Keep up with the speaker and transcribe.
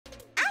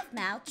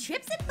Aphmau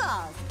trips and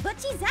falls, but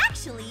she's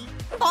actually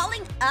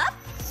falling up?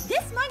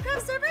 This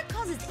Minecraft server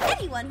causes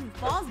anyone who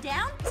falls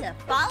down to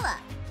fall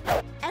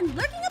up. And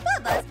lurking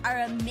above us are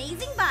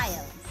amazing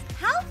biomes.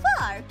 How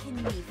far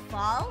can we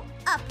fall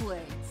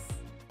upwards?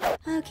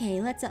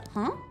 Okay, let's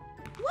huh?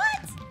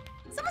 What?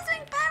 Someone's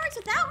doing fireworks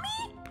without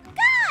me?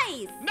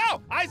 Guys!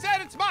 No, I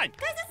said it's mine.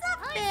 Guys, it's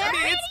not fair. I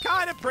mean, it's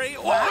kind of pretty.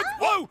 Huh?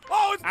 Oh,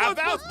 it's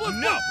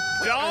blue. No,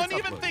 don't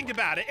even think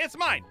about it. It's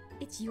mine.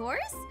 It's yours?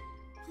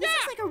 This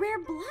is like a rare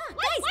block.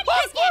 What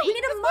Guys, is we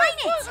need to mine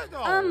it.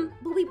 No.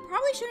 But we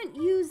probably shouldn't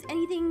use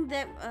anything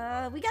that,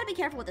 we gotta be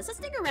careful with this. Let's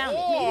dig around it.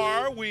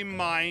 Or we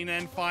mine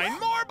and find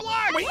more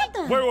blocks. Wait, what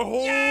the? Wait,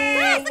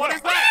 Guys, what look is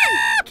at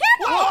that?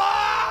 Careful!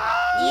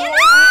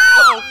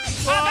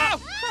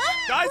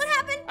 Guys, What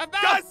happened?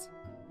 guys,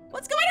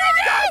 What's going on?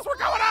 guys, we're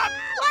going up.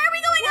 Why are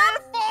we going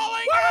up?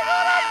 Falling We're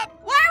going up.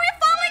 Why are we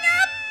falling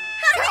up?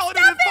 How do we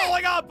Paladin stop is it?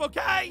 falling up,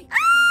 okay?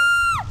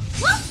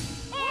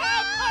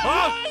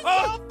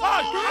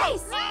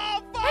 Guys,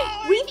 wait,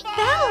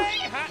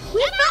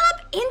 we fell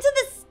up into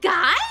the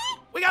sky?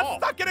 We got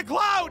stuck in a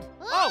cloud.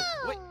 Oh,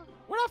 wait,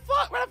 we're not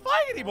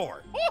flying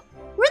anymore.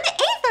 We're in the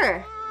aether.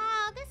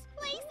 Wow, this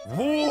place is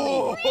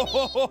really pretty.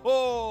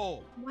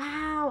 Whoa!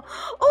 Wow.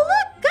 Oh,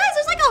 look, guys,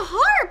 there's like a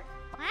harp.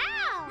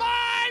 Wow.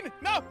 Mine!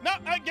 No,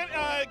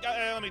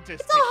 let me just.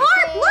 It's a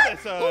harp, look. This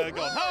is a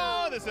golden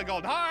harp. This is a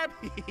golden harp.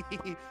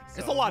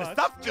 There's a lot of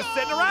stuff just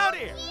sitting around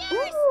here.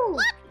 Yours. Ooh.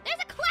 Look, there's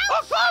a cloud.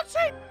 Oh, cloud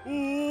shape.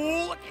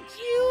 Ooh, look at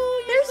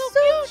you. They're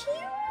You're so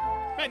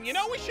cute. Man, you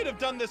know we should have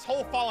done this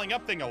whole falling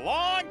up thing a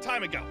long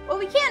time ago. Well,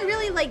 we can't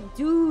really like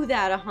do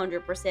that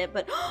 100%,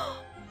 but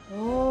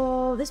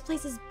oh, this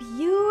place is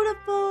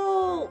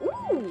beautiful.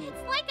 Ooh.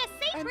 It's like a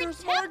And sacred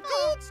there's more temple.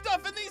 gold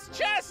stuff in these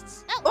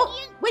chests. Oh,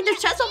 wait, there's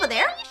chests over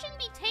there? You shouldn't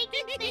be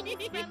taking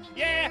things from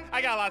Yeah,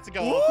 I got lots of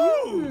gold.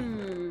 Ooh.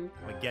 Hmm.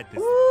 Let me get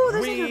this. Ooh,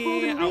 there's like a ring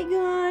golden out. ray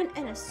gun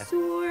and a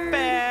sword.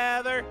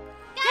 Feather.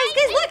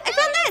 Guys, look, I found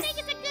I this. think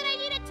it's a good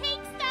idea to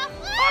take stuff.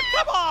 Oh,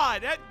 come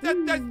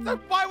on.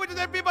 Why would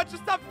there be a bunch of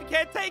stuff if you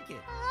can't take it?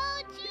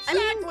 Oh, geez. I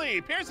mean,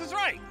 Exactly. Pierce is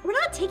right. we're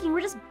not taking,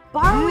 we're just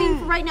borrowing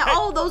for right now. Hey,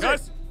 Oh, those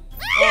guys. are.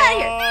 Get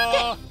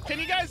out of here.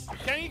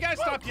 Can you guys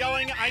stop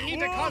yelling? I need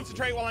to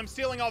concentrate while I'm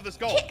stealing all this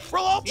gold. We're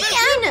all busy.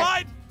 Ian!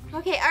 Fine.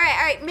 Okay, all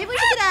right. Maybe we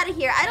should get out of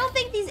here. I don't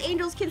think these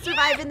angels can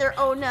survive in their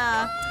own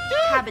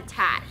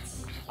habitat.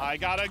 I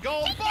got a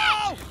gold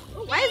bow.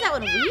 Why is that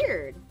one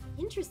weird?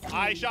 Interesting.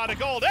 I shot a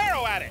gold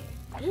arrow at it.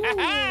 Ooh.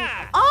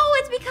 Ha-ha! Oh,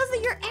 it's because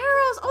of your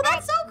arrows. Oh,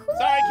 that's so cool.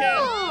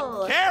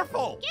 Sorry,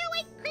 Careful. Get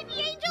away,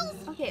 creepy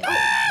angels. Okay. Oh,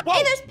 Whoa.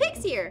 hey, there's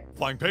pigs here.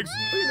 Flying pigs.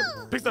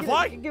 Oh, Pigs that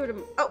fly. Give it a.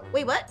 Oh,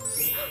 wait, what?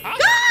 Huh?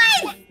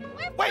 Guys, What?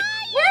 Wait.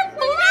 we're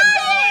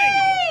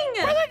flying.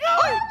 Where are they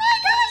Oh going? my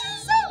gosh,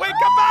 it's so Wait, cool.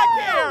 come back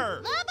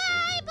here.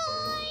 Bye-bye,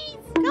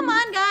 boys. Come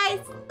on, guys.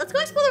 Let's go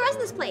explore the rest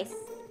of this place.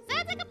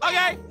 Sounds like a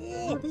plan.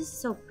 Okay. Oh, this is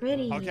so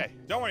pretty. Okay,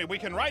 don't worry. We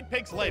can ride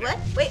pigs later. What?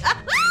 Wait.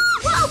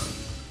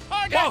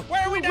 Whoa. Okay, Whoa.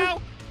 where are we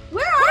now?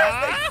 Where are we?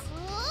 Huh?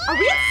 Are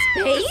we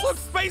in This space? looks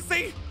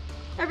spacey.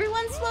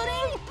 Everyone's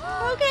floating?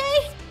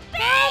 Okay.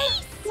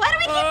 Space. Why do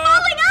we keep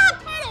falling up?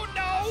 I don't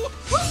know.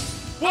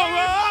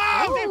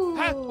 Whoa!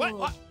 Huh?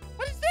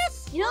 What is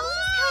this? You know, this is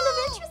kind of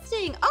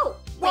interesting. Oh,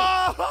 Whoa!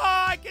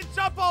 I can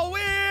jump all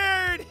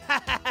weird.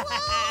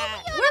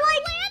 we're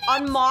like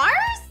on Mars?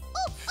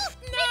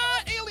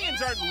 Nah,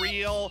 aliens aren't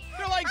real.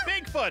 They're like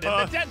Bigfoot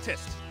and the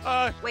dentist.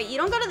 Wait, you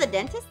don't go to the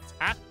dentist?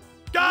 Huh?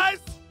 Guys,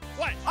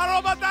 What? I don't know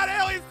about that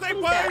alien thing,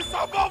 Who's but that? there's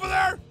something over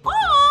there.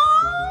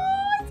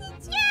 Oh,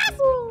 it's Yes,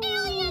 you.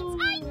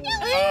 aliens. I knew it.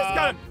 It's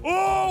got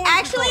oh,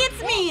 Actually,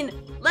 it's mean.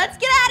 Let's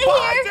get out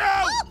of here.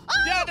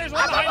 Yeah, there's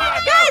one behind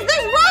you. Guys,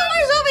 there's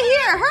rollers over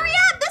here. Hurry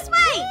up, this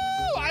way.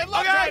 Ooh, I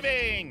love Okay.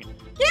 driving.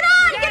 Get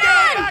on, get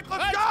on. Back,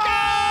 let's Let's go!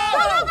 Go,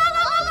 go, go,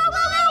 go, go,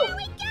 go,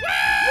 go.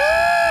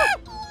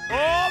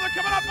 Oh, they're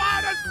coming up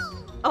behind us.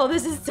 Oh,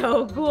 this is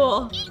so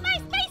cool. Eat my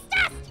space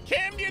dust.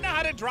 Kim, do you know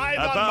how to drive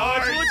That's on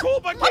Mars? really cool,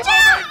 but keep Watch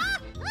moving.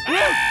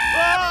 Oh,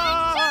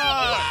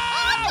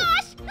 Ah!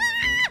 gosh.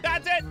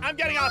 That's it. I'm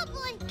getting Oh, off.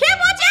 boy. Kim,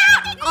 watch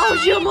out. Oh,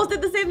 she almost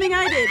did the same thing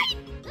I did.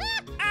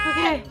 Ah,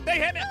 Okay. They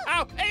hit me.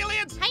 Ow,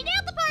 aliens. I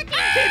nailed the parking.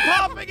 Keep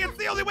hopping. It's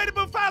the only way to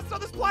move fast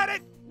on this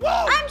planet. Whoa!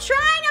 I'm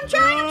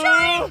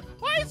trying.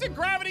 Why is the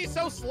gravity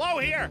so slow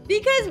here?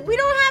 Because we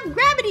don't have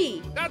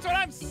gravity. That's what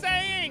I'm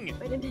saying.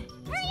 Wait a minute.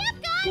 Hurry up,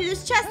 guys. Okay,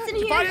 there's chests in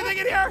Did you find here.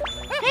 anything in here?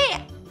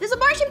 Hey, there's a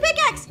Martian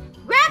pickaxe.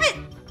 Grab it.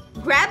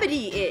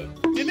 Gravity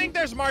it. Do you think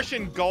there's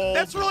Martian gold?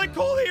 That's really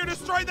cool that you're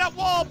destroying that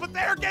wall, but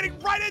they're getting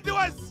right into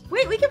us.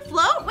 Wait, we can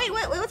float? Wait,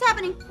 what's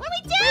happening? What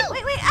do we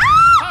do? Wait. Huh?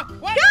 Ah!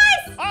 What?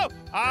 Guys! Oh,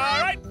 all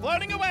right,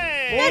 floating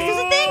away. Guys, there's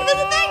a thing,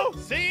 there's a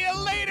thing. See you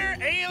later,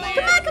 aliens.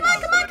 Come on.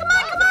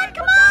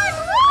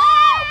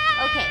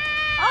 Woo! Okay,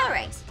 all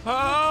right.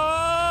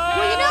 Oh!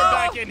 Well, you know,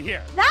 back in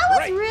here. That was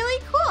Great.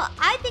 really cool.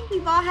 I think we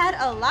we've all had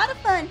a lot of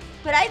fun,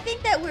 but I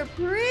think that we're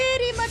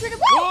pretty much ready.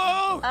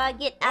 Whoa! Whoa!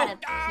 Get out of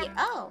here.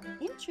 Oh,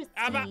 interesting.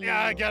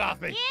 Get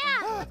off me.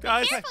 Yeah.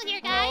 Guys. Careful here,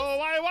 guys. Oh,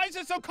 why is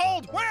it so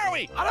cold? Where are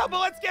we? I don't know,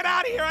 but let's get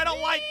out of here. I don't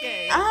like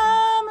it.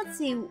 Let's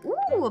see.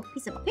 Ooh, a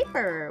piece of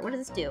paper. What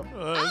does this do?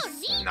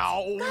 neat.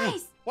 No.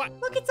 Guys, What?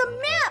 look, it's a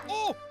map.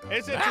 Oh,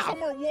 is it just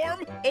somewhere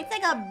warm? It's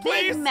like a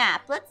big Please.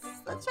 map. Let's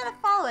try to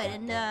follow it.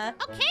 And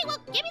Okay, well,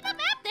 give me the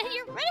map then.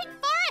 You're running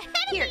far ahead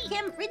of here, me.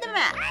 Kim, read the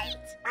map. Right.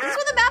 Is this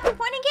where the map is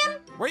pointing,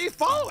 Kim? Where are you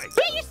following?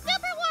 Yeah, you're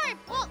super warm.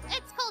 Well,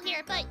 it's cold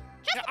here, but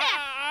just a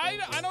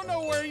map. I don't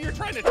know where you're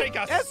trying to take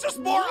us. It's just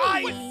more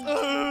ice.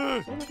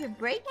 I don't know if we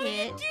break What are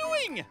you it.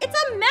 doing?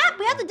 It's a map.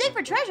 We have to dig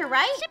for treasure,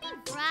 right? Should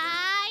be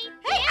right.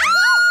 Hey,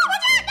 oh,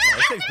 watch out! Oh,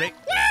 this thing's big.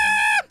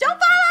 Don't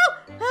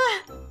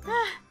follow!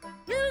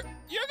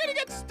 You're gonna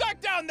get stuck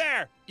down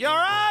there. You all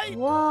right?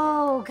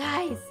 Whoa,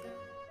 guys.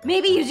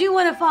 Maybe you do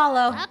want to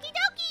follow. Okie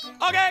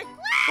dokie. Okay. Wait.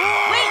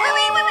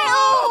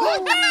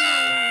 Oh!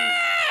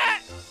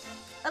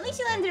 At least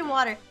you landed in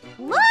water.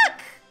 Look!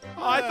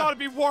 Oh, I thought it'd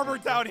be warmer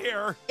down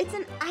here. It's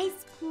an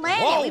ice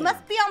planet. Whoa. We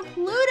must be on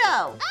Pluto.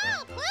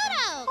 Oh,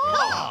 Pluto.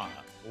 Ah.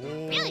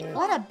 Really cool.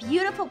 What a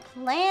beautiful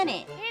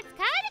planet. It's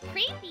kind of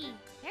creepy.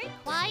 Very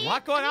quiet. A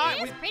lot going on.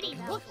 It is pretty,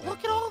 though.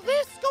 Look at all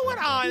this going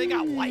on. They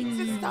got lights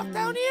and stuff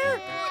down here.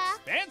 Yeah.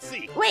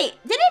 Fancy. Wait,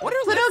 What didn't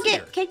is Pluto this get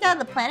here? kicked out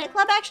of the Planet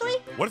Club, actually?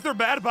 What if they're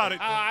mad about it?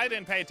 I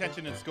didn't pay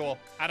attention in school.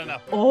 I don't know.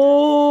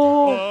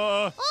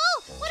 Oh.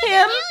 Oh, what are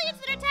Kim? the aliens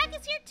that attack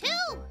us here,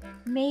 too?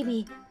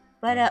 Maybe.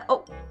 But,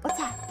 oh, what's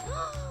that?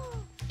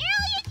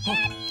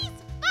 Alien Yetis!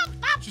 Bop,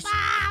 bop,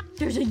 bop.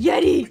 There's a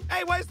Yeti.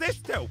 Hey, what is this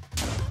do?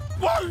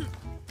 Whoa!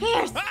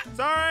 Pierce,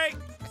 Sorry.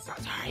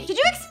 Sorry. did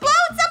you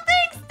explode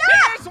something? Stop!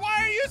 Pierce, why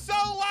are you so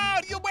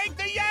loud? You wake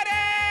the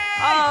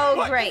Yeti! Oh,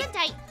 What? great. Sit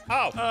tight.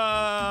 Oh.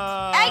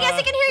 I guess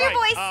I can hear your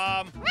voice.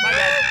 My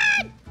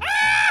bad.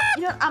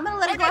 You know, I'm gonna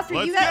let it go after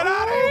Let's you guys. get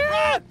out of here.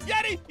 Run!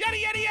 Yeti!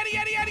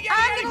 Yeti!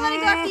 I'm gonna let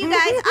it go after you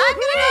guys. I'm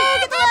gonna go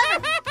get the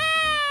lever.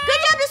 Good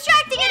job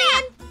distracting it,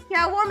 Ian. Here,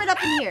 I'll warm it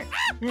up in here.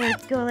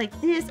 Let's go like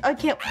this. Oh, I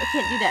can't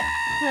do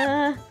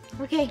that.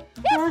 Okay.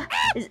 I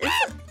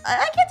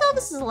can't tell if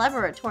this is a lever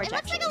or a torch. It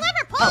looks like actually. a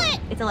lever. Pull Oh, it.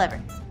 it's a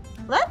lever.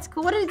 Well, that's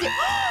cool. What did it do?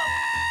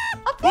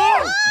 Up there!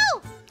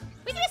 Oh,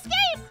 we can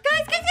escape.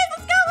 Guys,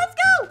 let's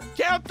go!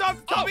 Count up.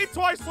 Tell me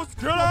twice. Let's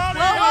get out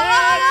of Whoa,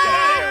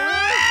 here.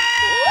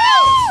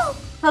 whoa,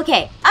 whoa,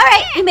 Okay, all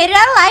right, we made it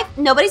out alive.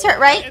 Nobody's hurt,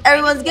 right? It's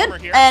Everyone's good, warmer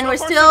here. and So we're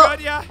far, still so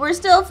good, yeah. we're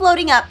still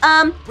floating up.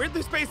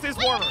 Weirdly, space is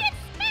Look warmer. at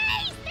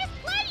space. There's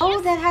plenty Oh,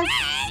 of that has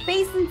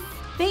space. space and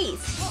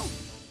space.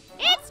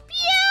 It's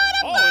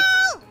beautiful.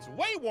 Oh, it's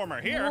way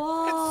warmer here.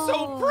 Whoa. It's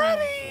so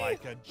pretty.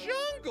 Like a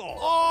jungle.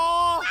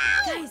 Oh.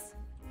 Guys,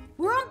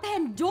 we're on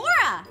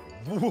Pandora.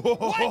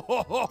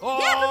 Whoa.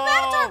 Yeah, the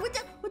Avatar with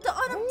the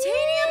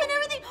unobtainium and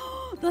everything.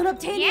 The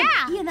unobtainium.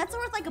 Yeah. Ian, that's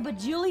worth like a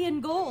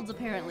bajillion golds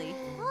apparently.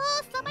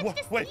 Oh, so much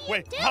to see Wait,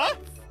 and do. huh?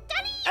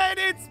 Study. And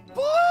it's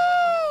blue.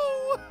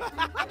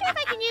 Wonder if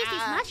I can use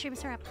these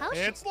mushrooms for a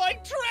potion. It's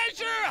like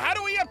treasure. How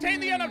do we obtain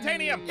the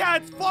unobtainium? Yeah,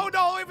 it's floating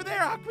all over there.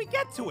 How can we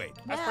get to it?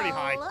 That's pretty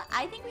high. Well,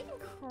 I think we can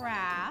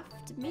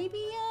craft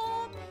maybe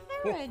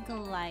a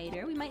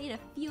paraglider. We might need a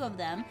few of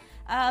them.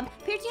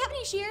 Pierce, do you have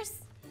any shears?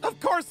 Of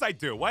course I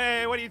do. What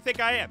do you think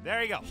I am?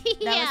 There you go.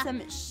 That Yeah. was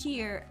some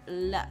sheer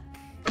luck.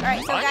 All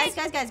right, so What?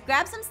 guys,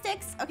 grab some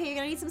sticks. Okay, you're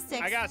gonna need some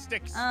sticks. I got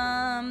sticks. Here,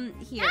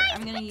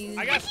 I'm gonna use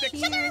I got sticks.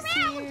 shears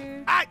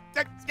here.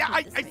 Yeah,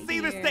 I Put this see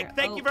the right stick. here.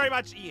 Thank you very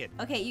much, Ian.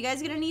 Okay, you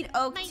guys are gonna need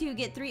oak Mine. to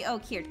get 3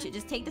 oak here.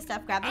 Just take the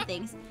stuff, grab the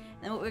things.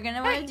 Then what we're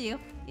gonna want to do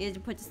is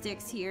put the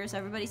sticks here. So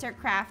everybody start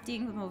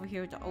crafting. Come over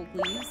here with the oak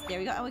leaves. There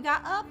we go. And we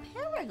got a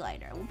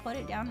paraglider. We'll put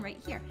it down right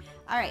here.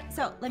 All right,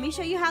 so let me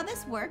show you how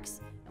this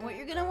works. And what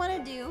you're gonna want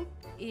to do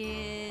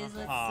is,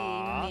 let's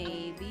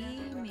see,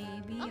 maybe.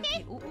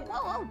 Okay. Ooh,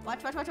 whoa.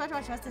 Watch this. Oh.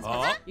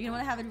 You're gonna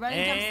want to have a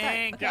running jump start.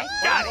 And Okay. go.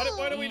 Got it.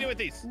 What do we do with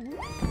these?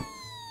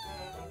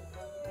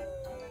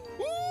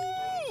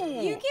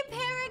 You can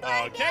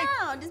paraglide Okay.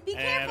 down. Just be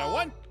And careful. a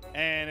 1,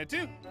 and a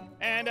 2,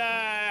 and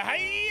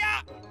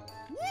hiya!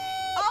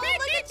 Oh,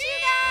 look at you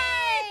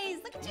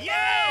guys! Look at you Yeah!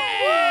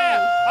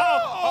 guys!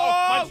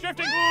 Oh, mine's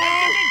drifting.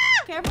 Mine's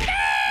drifting.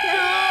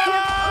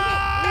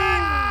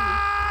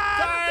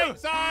 Careful.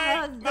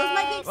 Sorry. Those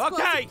might be explosive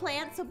Okay.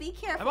 plants, so be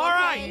careful. I'm all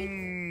right. okay?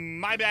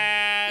 My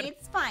bad.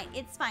 It's fine.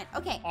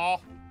 Okay, Oh,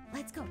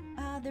 let's go.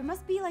 There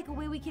must be like a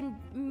way we can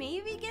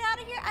maybe get out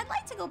of here. I'd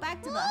like to go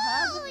back to the Oh,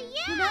 hub.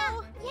 yeah. You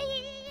know?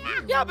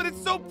 Yeah. Yeah, but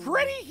it's so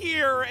pretty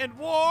here and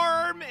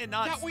warm and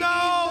not yeah,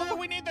 snow.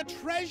 we need the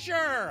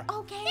treasure.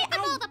 Okay. Think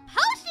of all the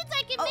potions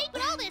I can Oh. make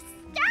with all this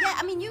stuff. Yeah,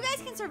 I mean, you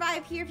guys can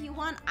survive here if you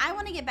want. I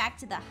want to get back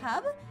to the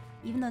hub,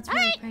 even though it's really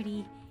Alright.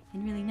 pretty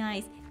and really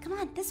nice. Come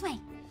on, this way.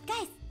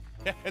 Guys.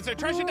 Yeah, is there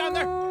treasure down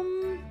there?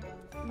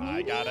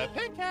 I got a maybe-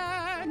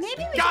 pickaxe.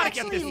 Maybe we Gotta should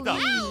get this actually stuff.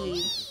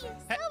 leave.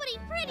 So many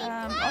pretty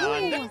Um,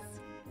 flowers.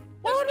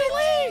 Why would we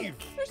leave?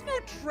 There's no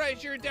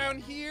treasure down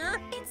here.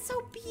 It's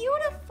so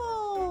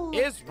beautiful.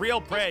 It's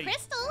real pretty.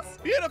 Crystals.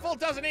 Beautiful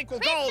doesn't equal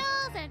gold.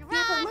 Crystals and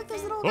Yeah, but rocks look,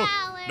 there's little Oh,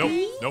 flowers. nope,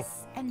 bees nope.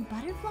 and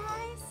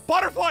butterflies.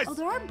 Butterflies! Oh,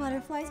 there are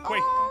butterflies.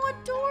 Wait. Oh,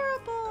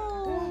 adorable.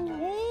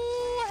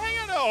 Oh, hang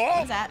on. Oh,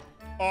 What's that?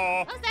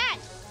 oh, What's that?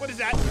 what is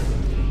that?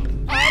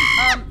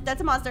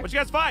 That's a monster. What'd you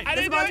guys find? I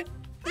There's a didn't do monster. it.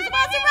 There's a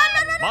monster.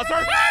 Run. Monster?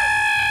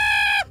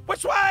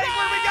 Which way?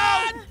 Where are we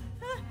going?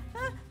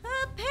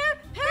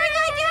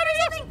 Paraglide down or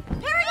something.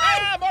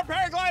 Paraglide. Ah, more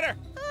paraglider.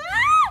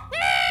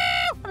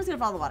 I'm just gonna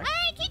follow the water. All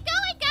right, keep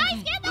going,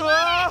 guys. Get in the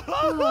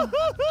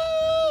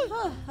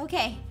Oh,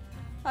 okay.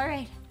 All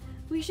right.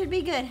 We should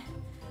be good.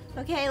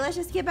 Okay, let's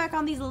just get back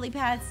on these lily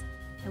pads,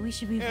 and we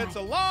should be fine. It's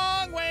a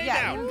long way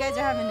Yeah, down. you guys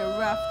are having a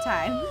rough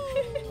time.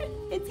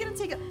 It's gonna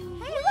take a.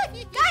 Hey, look,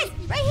 guys,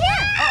 right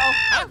here.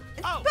 Uh-oh.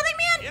 It's Billy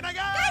Man. In I go!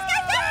 Guys.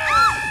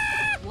 Oh!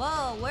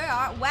 Whoa, where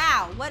are?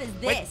 Wow, what is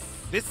Wait, this?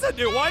 this is a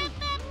new one?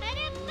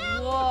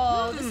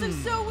 Whoa, this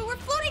is so. We were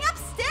floating up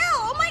still.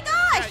 Oh my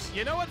gosh.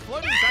 You know what?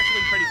 Floating is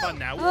actually pretty fun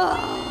now.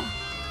 Oh.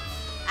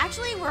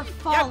 Actually, we're Yeah,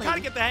 falling. I'm trying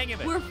to get the hang of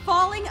it. We're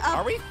falling up.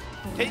 Are we?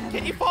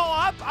 Can you fall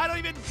up? I don't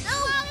even. No.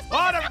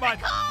 Oh, never mind.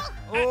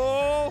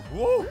 Oh,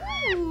 whoa.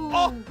 Ooh,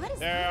 Oh. what is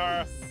There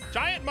are this?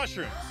 giant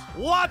mushrooms.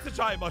 Lots of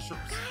giant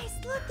mushrooms. Guys,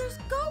 look, there's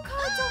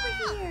go-karts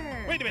over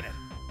here. Wait a minute.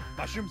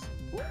 Mushrooms?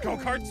 Ooh.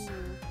 Go-karts?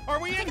 Are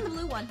we I'm taking the in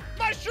blue one.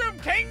 Mushroom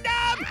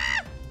Kingdom?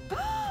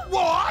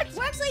 What?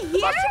 We're actually The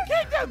here? Mushroom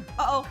Kingdom.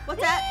 Uh-oh, what's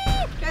that?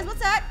 Guys, what's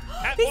that?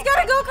 Uh, He's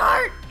got a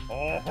go-kart!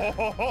 Oh, ho,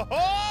 ho, ho,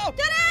 ho.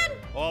 Dead end!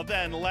 Well,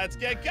 then let's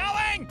get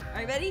going.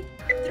 Are you ready?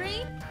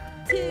 3,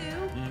 2,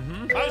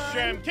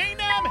 Mushroom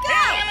Kingdom, Go!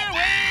 here we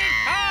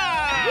come!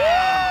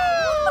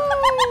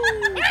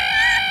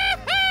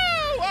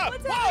 Whoa,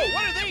 What's whoa, happening?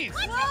 what are these?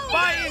 Whoa,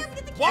 Fire.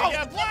 get the Whoa. We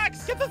have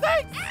blocks. Get the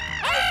things.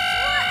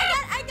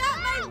 I got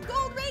my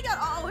gold ray gun.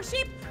 Oh, a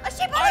sheep on I the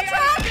got a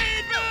truck!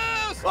 speed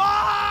boost.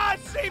 Ah,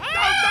 sheep,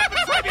 don't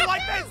betray me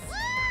like this.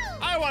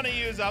 I want to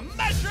use a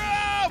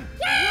mushroom.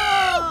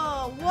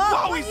 Whoa, whoa.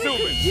 Whoa, Wait, he's you can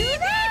zooming. do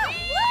that?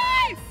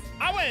 What?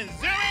 I went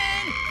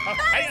zooming.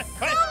 That's so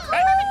cool.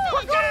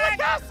 We're going to the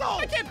castle.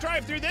 I can't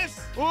drive through this.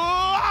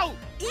 Whoa.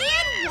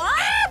 Ian,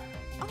 what?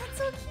 Oh, that's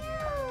so cute.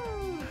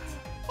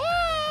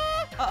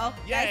 Uh-oh.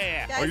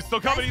 Yeah. Guys, Oh, he's still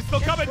coming. He's still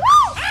guys. coming.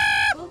 Well,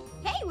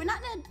 hey, we're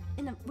not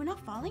we're not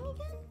falling again?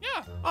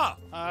 Yeah. Huh.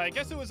 I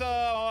guess it was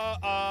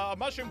a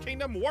Mushroom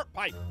Kingdom warp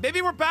pipe.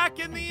 Maybe we're back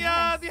in the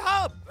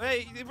hub.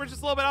 Hey, we're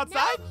just a little bit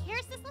outside. No,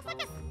 Pierce, this looks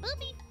like a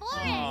spooky forest.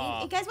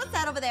 Hey, guys, what's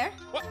that over there?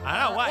 What? I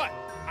don't know what.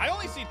 I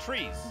only see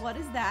trees. What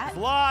is that? There's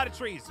a lot of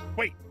trees.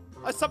 Wait.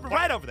 There's something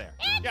right over there.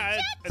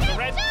 Yeah, it's a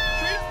red tree.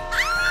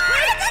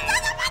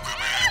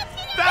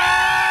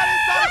 That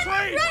is not a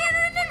tree. Run.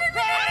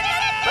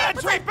 Bad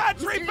What's tree, that? bad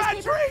tree, Mysterious bad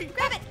paper? tree.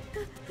 Grab it.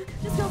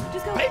 Just go.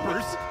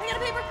 Papers? I got a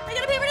paper.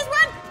 Just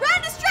run.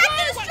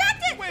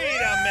 Distract it.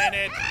 Wait a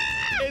minute.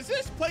 Is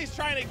this place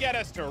trying to get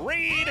us to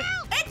read?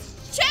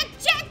 It's Check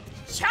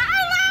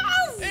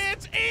Charles.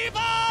 It's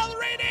evil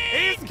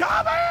reading. He's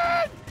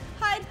coming.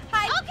 Hide.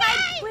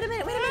 Wait a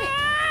minute. The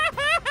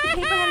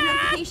paper had a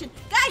notification.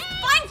 Guys,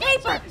 find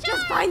paper.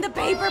 Just find the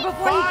paper before he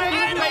Find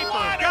turns I it don't paper. over.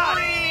 want to Got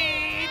it.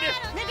 read.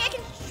 Maybe I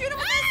can shoot him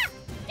with this.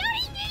 Don't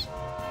eat me.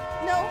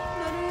 No.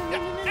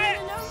 Get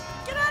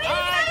out of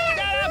here.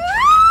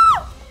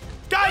 Woo!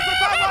 Guys, I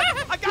found one. I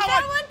You got found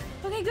one. one?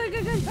 Okay, good.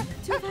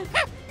 2 of 5.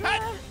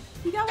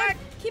 You got one?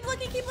 Keep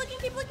looking.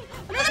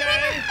 Another Okay.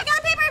 paper. I got a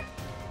paper.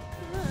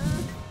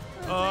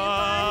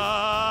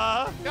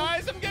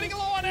 Guys, I'm getting low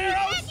on arrows.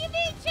 What you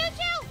mean,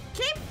 Choo-Choo?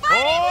 Keep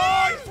fighting.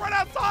 Oh, he's right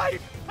outside.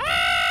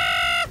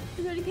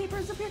 Is there any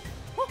papers up here?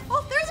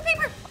 Oh, there's a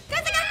paper.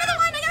 Guys, I got another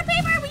one. I got a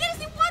paper. We gotta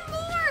see one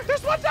more.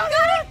 There's one down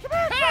here. Come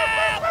here.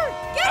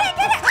 Get it.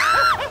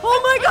 Ah! Oh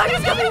my God,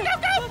 he's coming.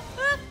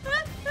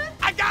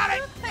 I got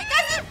it. Hey,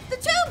 guys, the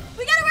tube.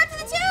 We gotta run to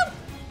the tube.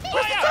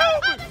 Where's the yeah.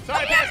 tube?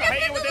 Sorry, Pierce, I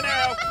hit you with an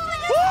arrow.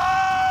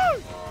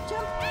 Woo!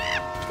 Jump.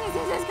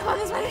 Guys, come on,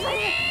 this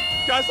way.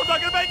 Guys, I'm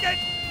not gonna make it.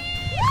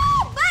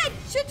 Woo! Bye,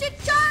 Choo-Choo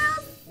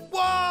Charles.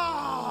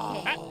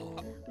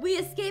 Whoa! We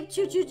escaped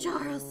Choo-Choo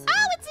Charles.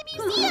 Oh, it's a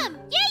museum.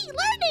 Yay,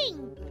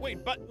 learning.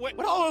 Wait, but wait.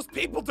 What are all those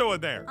people doing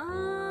there?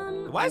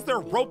 Why is there a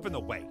rope in the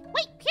way?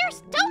 Wait,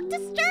 Pierce, don't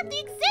disturb the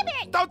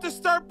exhibit. Don't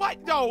disturb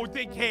what? No,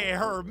 they can't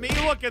hurt me.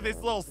 Look at this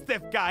little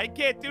stiff guy. He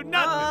can't do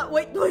nothing.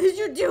 Wait, what did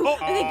you do? Oh,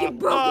 I think you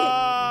broke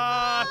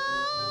it.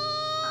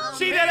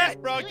 She did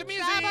it. Broke the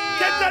museum.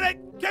 Kim did it.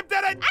 I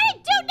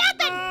didn't do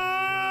nothing.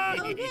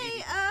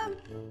 Okay,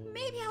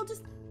 maybe I'll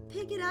just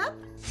pick it up.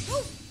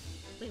 Oh,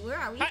 wait, where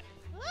are we? Hi.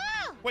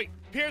 Oh, Wait,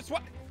 Pierce,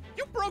 what?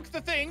 You broke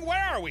the thing.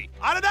 Where are we?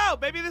 I don't know.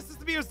 Maybe this is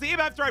the museum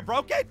after I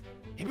broke it.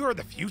 Maybe we're in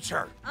the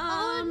future. no,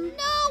 we're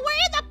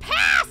in the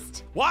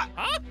past. What?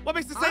 Huh? What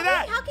makes you Are say we?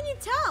 that? How can you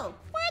tell?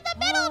 We're in the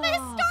middle of a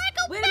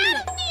historical Wait a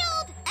minute.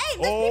 battlefield. Hey,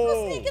 there's people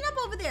Oh. sneaking up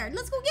over there.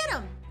 Let's go get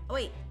them. Oh,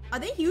 wait, are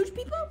they huge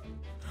people?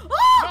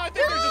 Oh, No, I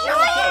think they're just huge!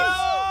 really close.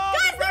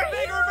 Guys, very they're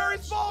big or very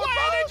huge! small.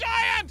 Why the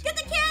giant? Get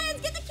the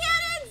cannons!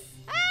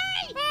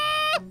 Hey!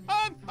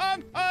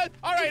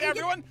 All right. right,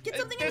 everyone. Get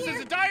something This in here.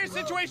 is a dire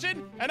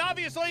situation, and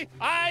obviously,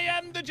 I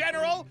am the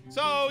general,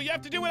 so you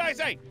have to do what I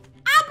say.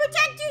 I'll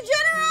protect you,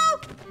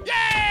 General.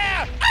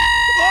 Yeah!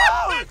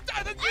 Whoa! You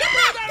threw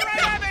that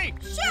right at me!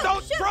 Shoot!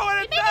 Don't shoot. throw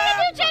it at Maybe them!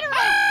 we do,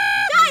 General.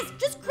 Guys,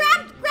 just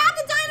grab the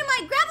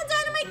dynamite. Grab the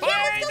dynamite. Kim,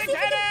 Fire let's go the see if we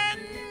can-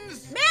 cannons!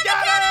 Man the Get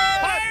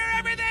cannons! Fire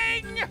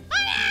everything!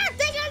 Fire!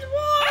 This is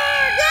war!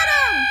 Get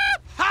him!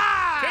 Ha!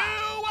 To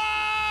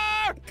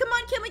war! Come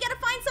on, Kim. We gotta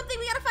find something.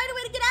 We gotta find a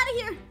way to get out of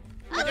here.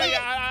 Okay,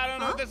 I don't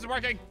know Huh? if this is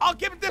working. I'll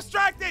keep it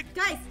distracted.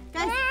 Guys.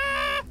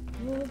 Ah!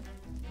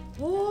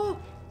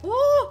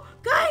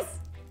 Guys!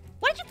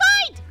 What did you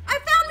find? I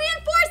found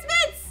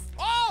reinforcements!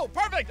 Oh,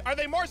 perfect! Are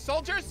they more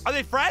soldiers? Are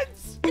they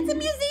friends? It's a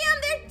museum.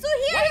 So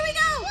here we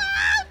go.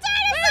 Wow,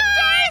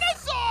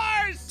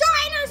 Dinosaurs!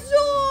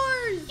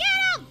 Dinosaurs! Get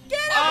him! Get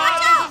him! Oh, Watch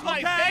This out! is my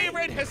Okay.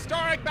 favorite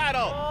historic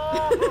battle. I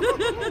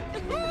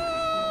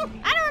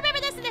don't remember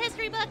this in the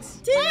history books.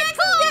 T-Rex is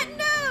getting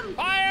them!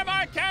 Fire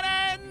my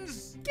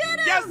cannons! Get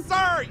him! Yes,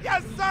 sir.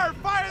 Yes, sir.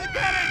 Fire the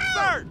cannon,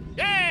 sir.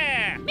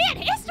 Yeah! Man,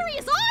 history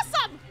is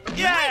awesome.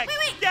 Yeah.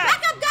 Wait. Yeah.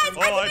 Back up, guys. I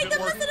can make them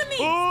didn't listen to me.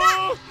 work.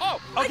 Stop! Oh,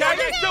 Okay,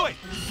 let's do it.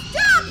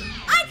 Stop!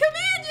 I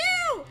command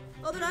you!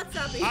 Oh, they're not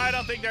stopping. I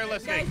don't think they're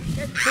Guys, listening.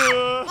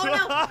 oh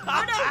no! Guys! I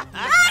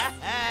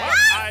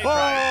tried.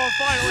 Oh,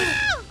 finally.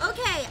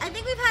 Okay, I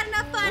think we've had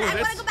enough fun. Ooh, I want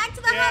this- to go back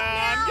to the Yeah, hub I'm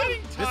now.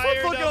 getting one's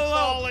tired looking of a little-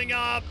 falling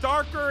up.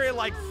 Darker and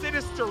like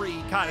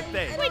sinistery kind of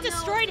thing. I We don't know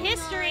destroyed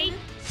what's history.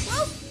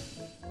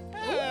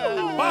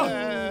 going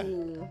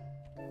on.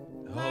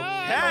 I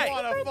don't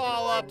want to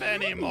fall up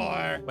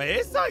anymore. Wait,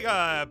 it's like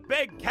a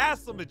big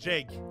castle,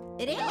 Jake.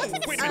 It is. Looks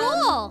like a Wait a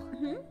school.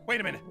 Wait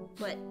a minute.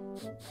 What?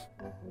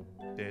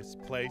 This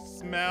place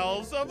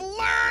smells of learning!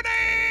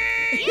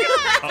 Yeah,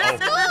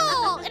 it's a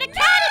school, an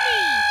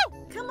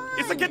academy. Come on.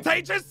 Is it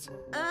contagious?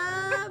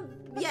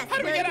 Yes, How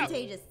do we very get out?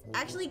 contagious.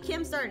 Actually,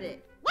 Kim started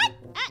it. What?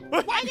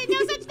 I didn't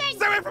know such thing.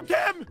 Stay away from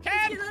Kim. Okay,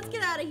 Ken, let's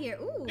get out of here.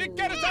 Ooh. you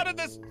get us out of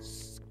this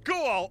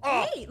school.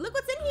 Oh, Hey, look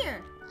what's in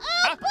here.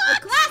 Huh? A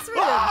classroom.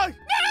 Ah!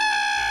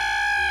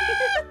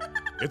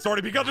 It's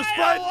already begun to I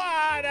spread. don't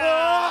wanna.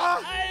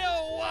 Ah! I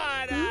don't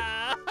wanna.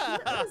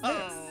 What is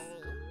this?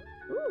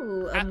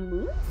 Ooh, a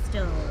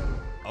moonstone.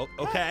 Oh,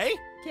 okay.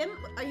 Kim,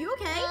 are you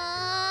okay?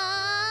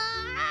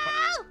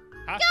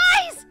 Huh?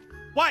 Guys,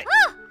 What?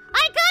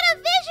 I got a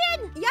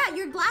vision. Yeah,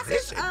 your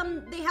glasses,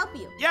 Vision. they help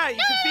you. Yeah, you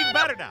can see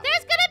better now.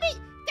 There's gonna be.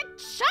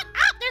 Shut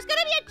up! There's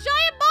gonna be a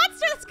giant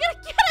monster that's gonna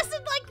get us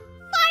in like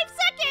 5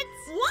 seconds.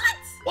 What?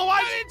 Well,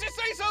 Why why didn't you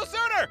say so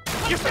sooner?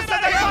 you Let's should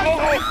get say out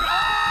of here.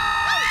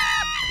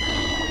 that?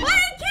 Why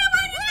did Kim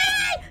on your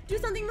side? Do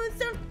something,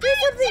 Moonstone. Do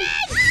something.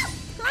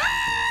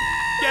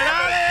 Get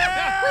out of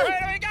here! Where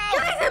do we go?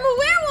 Guys, I'm a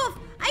werewolf.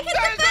 I can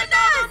There's defend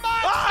another us.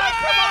 monster!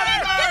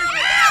 Ah, Get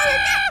me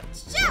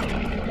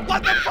out.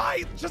 Let them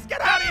fight! Just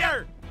get out of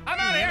here! I'm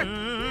out of here.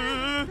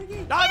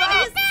 I'm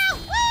out! Woo!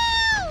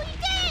 You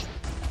did it!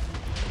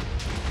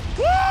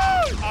 Woo!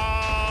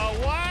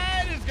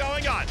 What is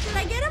going on? Did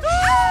I get him?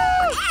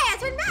 Oh, hey, I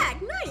turned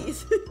back.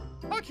 Nice.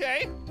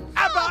 Okay.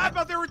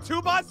 Abba, there were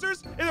 2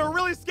 monsters, and they were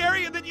really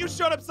scary, and then you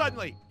showed up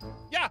suddenly.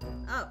 Yeah.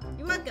 Oh,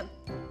 you're welcome.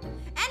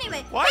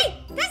 Anyway, What?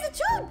 hey, guys,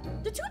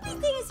 the tube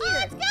thing is here.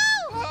 Let's go!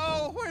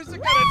 Oh, where's it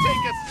gonna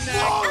take us next?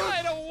 Whoa.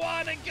 I don't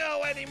want to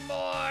go anymore.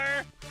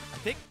 I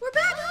think We're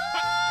back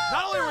home.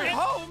 not only are we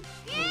home,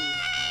 Oh,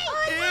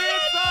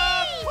 it's a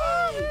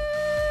party!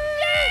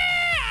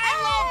 I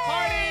love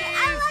parties. I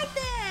like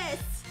this.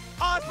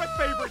 Oh, it's my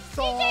favorite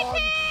song.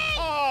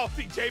 Oh,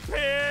 DJ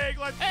Pig,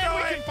 let's and do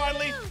we it. can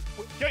finally.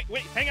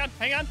 Wait, hang on.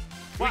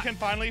 What? We can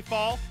finally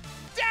fall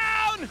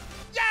down.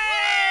 Yeah.